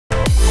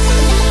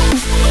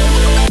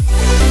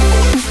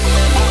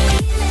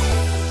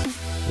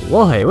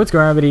Well, hey, what's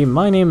going on, everybody?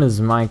 My name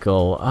is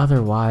Michael,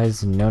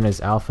 otherwise known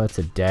as Alpha.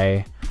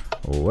 Today,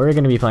 we're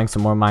going to be playing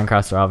some more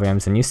Minecraft survival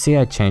games, and you see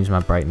I changed my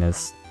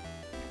brightness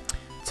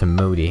to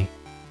moody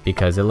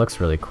because it looks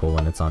really cool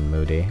when it's on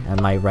moody,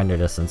 and my render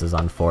distance is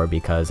on 4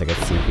 because I can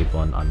see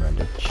people in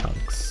unrendered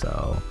chunks,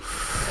 so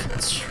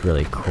it's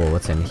really cool.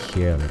 What's in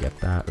here? Let me get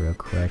that real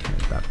quick.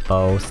 There's that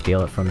bow.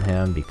 Steal it from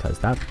him because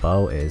that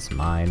bow is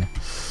mine.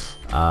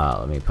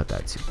 Let me put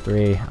that to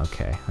 3.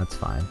 Okay, that's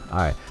fine.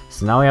 Alright,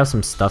 so now we have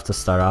some stuff to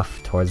start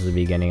off towards the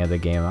beginning of the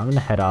game. I'm gonna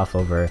head off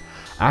over...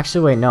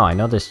 Actually, wait, no, I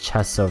know there's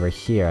chests over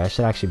here. I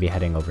should actually be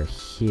heading over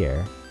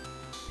here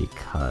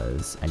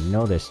because I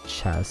know there's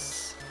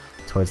chests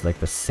towards like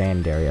the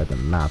sand area of the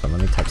map. And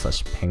let me type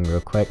 /ping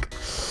real quick.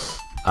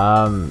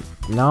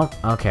 No,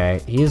 okay,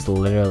 he's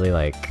literally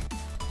like...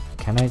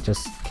 Can I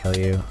just kill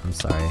you? I'm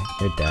sorry,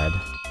 you're dead.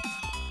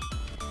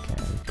 Okay,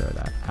 throw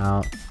that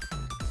out.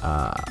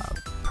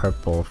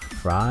 Purple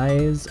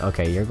fries.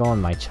 Okay, you're going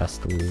my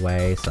chest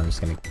away, so I'm just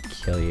gonna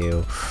kill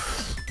you.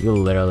 You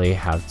literally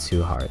have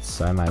 2 hearts,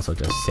 so I might as well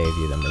just save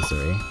you the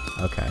misery.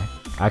 Okay,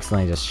 I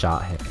accidentally just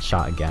shot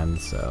again,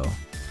 so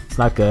it's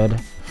not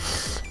good.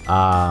 So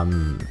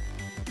I'm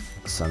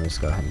just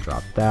go ahead and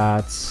drop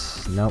that.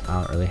 Nope,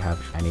 I don't really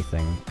have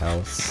anything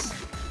else.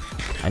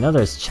 I know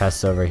there's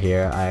chests over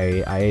here.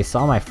 I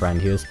saw my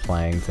friend, he was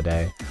playing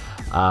today,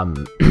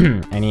 and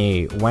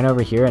he went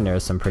over here and there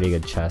was some pretty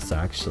good chests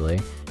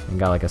actually. And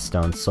got like a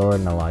stone sword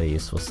and a lot of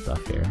useful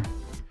stuff here.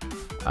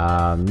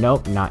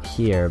 Nope, not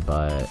here,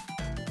 but...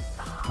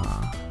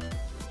 Huh.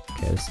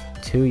 Okay, there's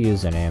 2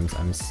 usernames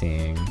I'm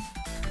seeing.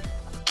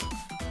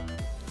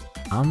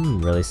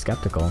 I'm really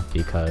skeptical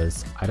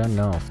because I don't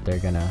know if they're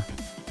gonna...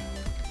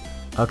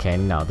 Okay,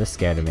 no, this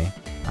scared me.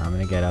 I'm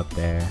gonna get up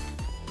there.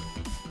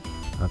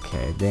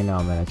 Okay, they know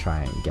I'm gonna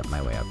try and get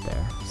my way up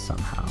there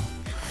somehow.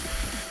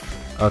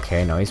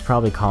 Okay, no, he's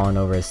probably calling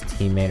over his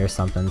teammate or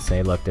something.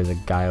 Say, look, there's a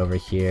guy over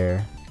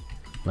here.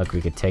 Look,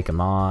 we could take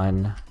him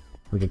on.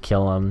 We could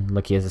kill him.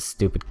 Look, he has a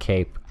stupid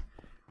cape.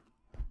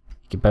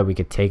 You bet we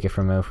could take it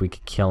from him if we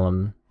could kill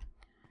him.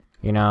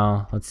 You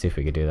know, let's see if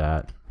we could do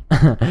that.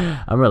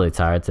 I'm really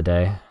tired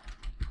today.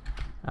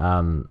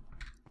 I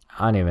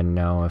don't even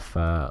know if,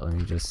 let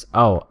me just...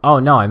 Oh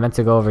no, I meant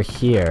to go over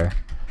here.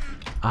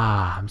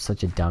 Ah, I'm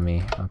such a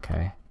dummy.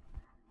 Okay.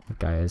 The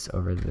guy is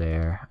over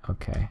there.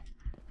 Okay.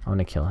 I want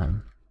to kill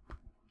him.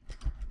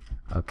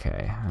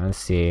 Okay, let's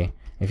see.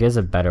 If he has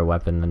a better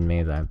weapon than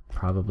me, then I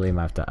probably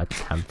might have to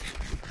attempt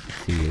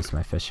to use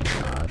my fishing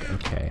rod.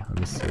 Okay, let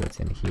me see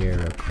what's in here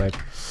real quick.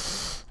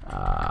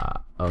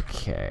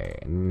 Okay,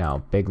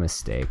 no, big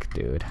mistake,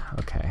 dude.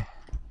 Okay.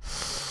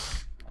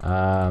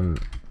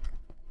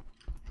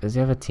 Does he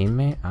have a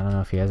teammate? I don't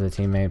know if he has a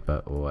teammate,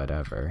 but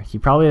whatever. He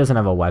probably doesn't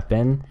have a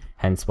weapon,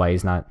 hence why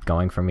he's not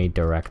going for me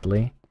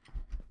directly.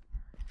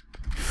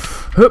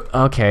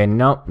 Okay,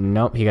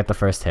 nope, he got the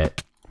first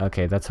hit.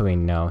 Okay, that's how we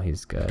know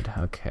he's good.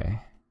 Okay.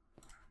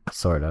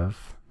 Sort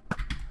of.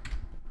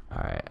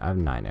 Alright, I have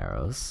 9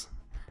 arrows.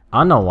 I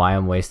don't know why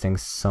I'm wasting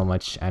so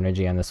much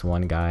energy on this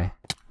one guy.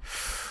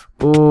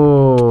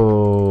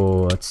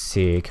 Ooh, let's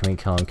see. Can we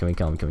kill him? Can we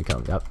kill him?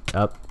 Up.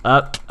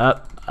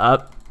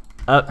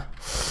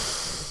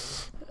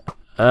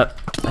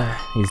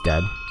 He's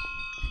dead.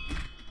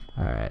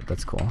 Alright,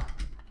 that's cool.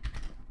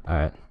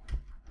 Alright.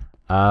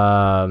 So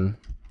I'm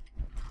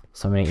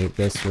gonna eat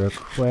this real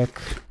quick.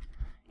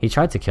 He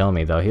tried to kill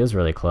me though. He was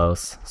really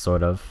close,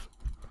 sort of.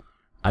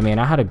 I mean,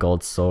 I had a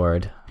gold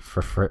sword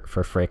for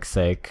frick's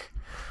sake.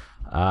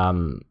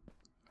 You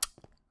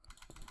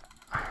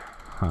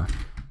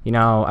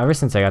know, ever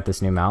since I got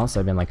this new mouse,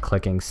 I've been like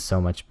clicking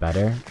so much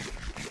better.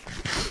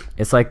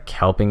 It's like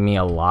helping me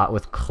a lot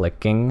with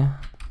clicking.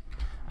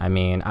 I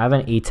mean, I have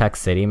an E-Tech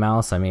City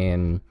mouse. I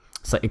mean,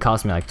 so it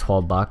cost me like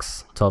 $12,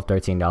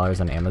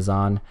 $13 on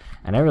Amazon,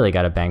 and I really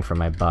got a bang for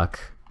my buck.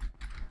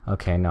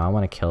 Okay, no, I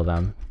want to kill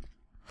them.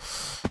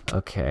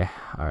 Okay,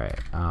 alright.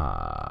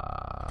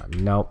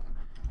 Nope.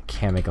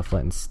 Can't make a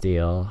flint and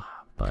steel,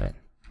 but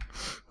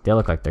they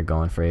look like they're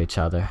going for each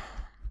other.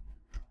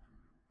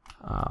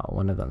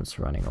 One of them's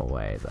running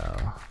away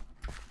though.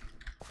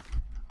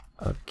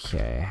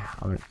 Okay,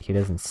 he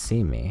doesn't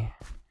see me.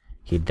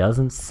 He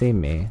doesn't see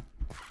me,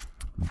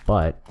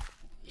 but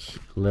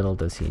little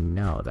does he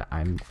know that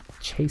I'm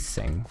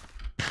chasing.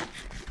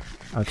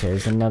 Okay,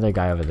 there's another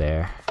guy over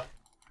there.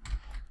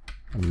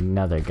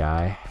 Another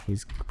guy.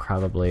 He's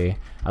probably...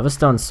 I have a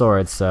stone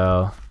sword,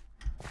 so...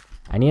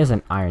 And he has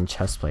an iron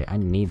chestplate. I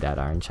need that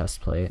iron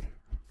chestplate.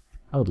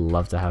 I would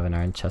love to have an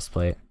iron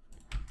chestplate.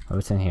 Oh,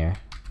 what's in here?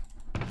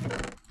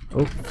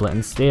 Oh, flint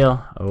and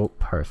steel. Oh,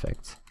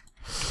 perfect.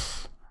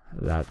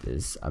 That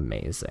is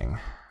amazing.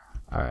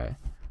 Alright.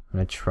 I'm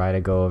gonna try to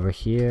go over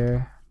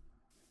here.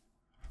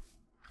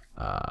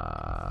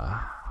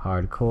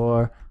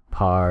 Hardcore.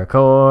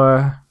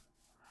 Parkour.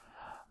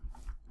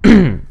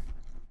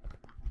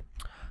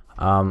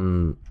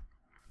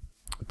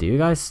 Do you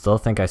guys still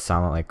think I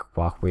sound like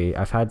Walkwee?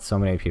 I've had so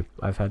many people.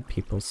 I've had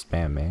people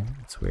spam me.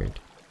 It's weird.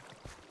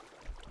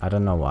 I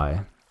don't know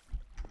why.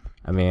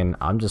 I mean,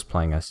 I'm just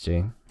playing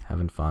SG.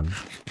 having fun.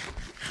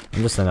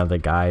 I'm just another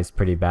guy who's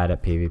pretty bad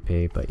at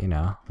PvP, but you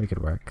know, we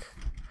could work.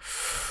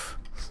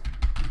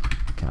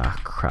 Ah,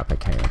 crap, I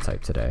can't even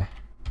type today.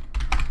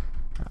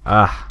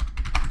 Ah,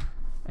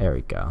 there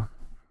we go.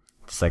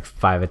 Just like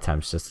 5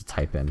 attempts just to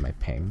type in my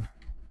ping.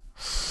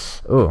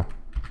 Ooh,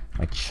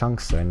 my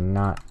chunks are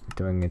not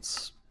doing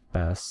its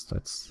best.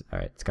 Let's,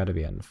 alright, it's gotta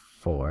be on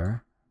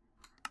 4.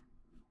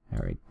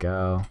 There we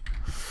go.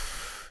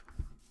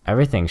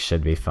 Everything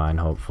should be fine,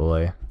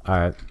 hopefully.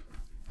 Alright.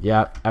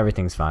 Yep,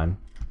 everything's fine.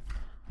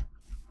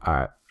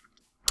 Alright.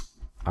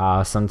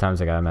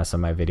 Sometimes I gotta mess up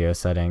my video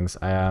settings.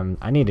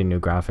 I need a new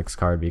graphics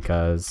card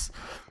because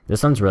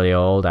this one's really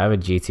old. I have a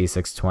GT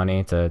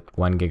 620 to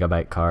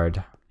 1GB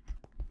card.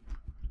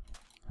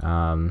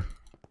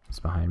 It's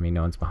behind me.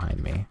 No one's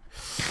behind me.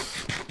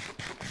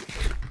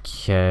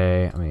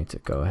 Okay, I need to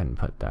go ahead and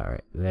put that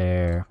right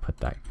there. Put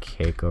that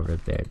cake over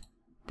there.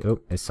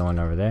 Oop, is someone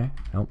over there?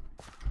 Nope.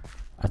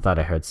 I thought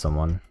I heard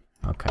someone.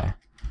 Okay.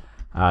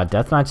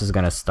 Deathmatch is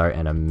gonna start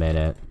in a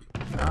minute.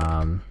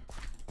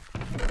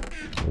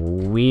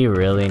 We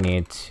really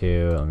need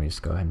to, let me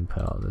just go ahead and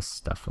put all this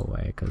stuff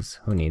away because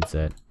who needs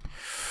it?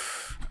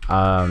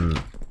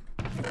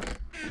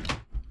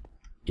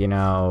 You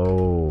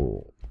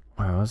know,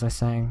 what was I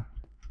saying?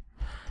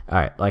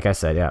 Alright, like I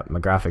said, yeah, my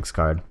graphics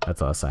card,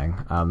 that's all I was saying.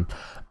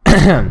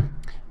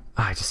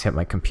 I just hit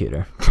my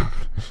computer.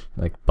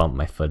 Like bumped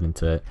my foot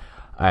into it.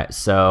 Alright,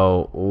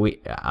 so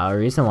the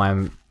reason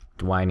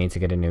why I need to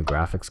get a new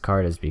graphics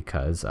card is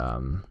because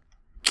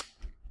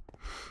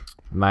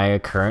my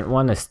current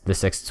one is the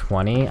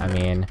 620. I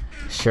mean,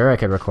 sure, I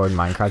could record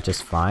Minecraft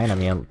just fine. I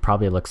mean, it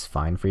probably looks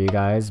fine for you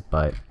guys,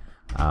 but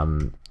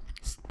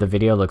the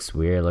video looks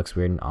weird. It looks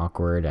weird and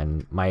awkward,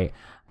 and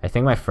I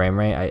think my frame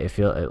rate, it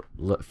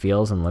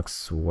feels and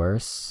looks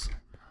worse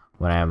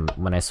when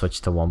I switch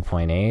to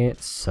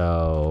 1.8.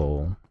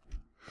 So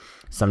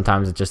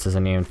sometimes it just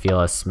doesn't even feel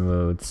as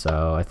smooth.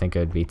 So I think it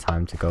would be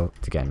time to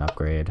get an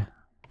upgrade.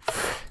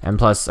 And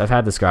plus, I've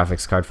had this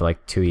graphics card for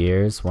like 2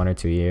 years, 1 or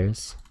 2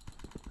 years.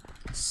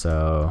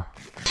 So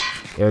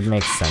it would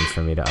make sense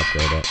for me to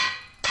upgrade it.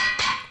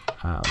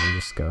 Let me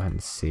just go ahead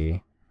and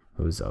see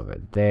who's over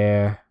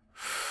there.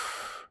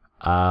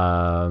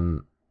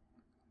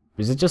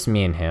 Is it just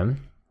me and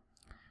him?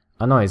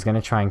 Oh no, he's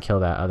gonna try and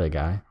kill that other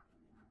guy.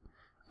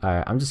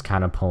 Alright, I'm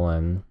kind of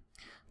pulling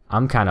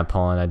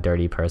a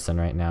dirty person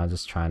right now,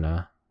 just trying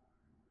to...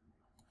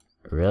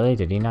 Really?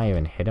 Did he not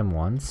even hit him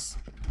once?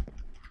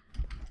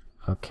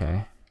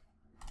 Okay.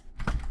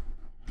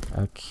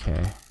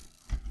 Okay.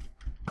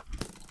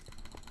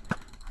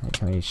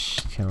 Can we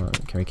kill him?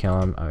 Can we kill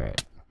him?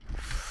 Alright.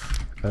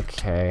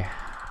 Okay.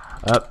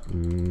 Up.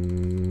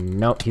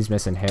 Nope, he's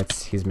missing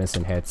hits. He's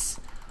missing hits.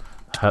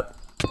 Up.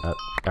 Up.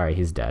 Alright,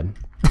 he's dead.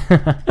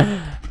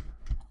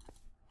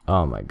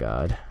 Oh my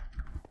god.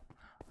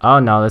 Oh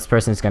no, this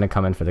person's gonna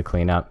come in for the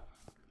cleanup.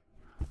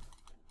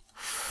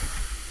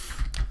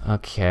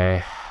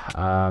 Okay.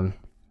 Alright,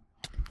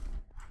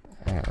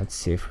 let's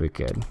see if we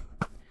could.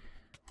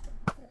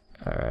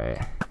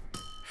 Alright.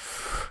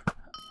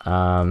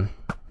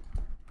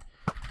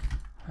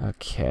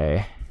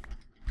 Okay.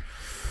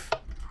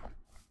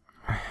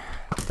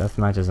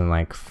 Deathmatch is and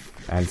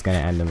it's gonna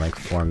end in like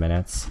 4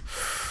 minutes.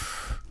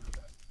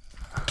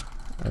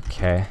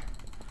 Okay.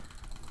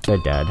 They're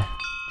dead.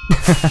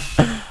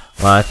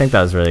 Well, I think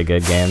that was a really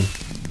good game.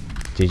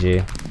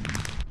 GG.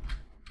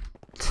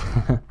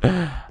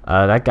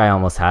 That guy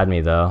almost had me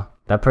though.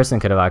 That person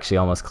could have actually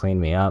almost cleaned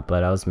me up,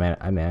 but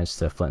I managed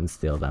to flint and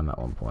steal them at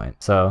one point.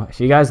 So if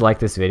you guys like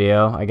this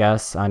video, I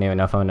guess, I don't even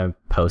know if I'm gonna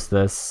post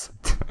this.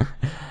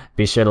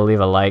 Be sure to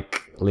leave a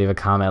like, leave a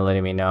comment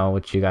letting me know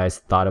what you guys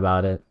thought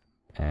about it.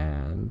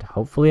 And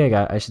hopefully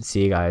I should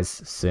see you guys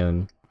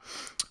soon.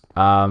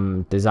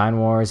 Design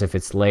Wars, if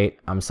it's late,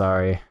 I'm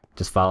sorry.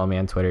 Just follow me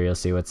on Twitter, you'll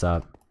see what's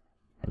up.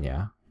 And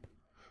yeah.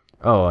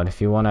 Oh, and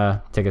if you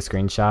wanna take a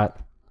screenshot,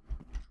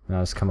 you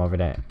know, just come over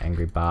to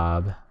Angry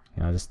Bob.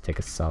 You know, just take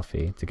a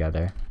selfie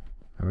together.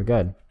 And we're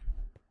good.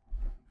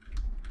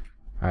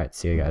 Alright,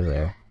 see you guys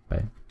later.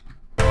 Bye.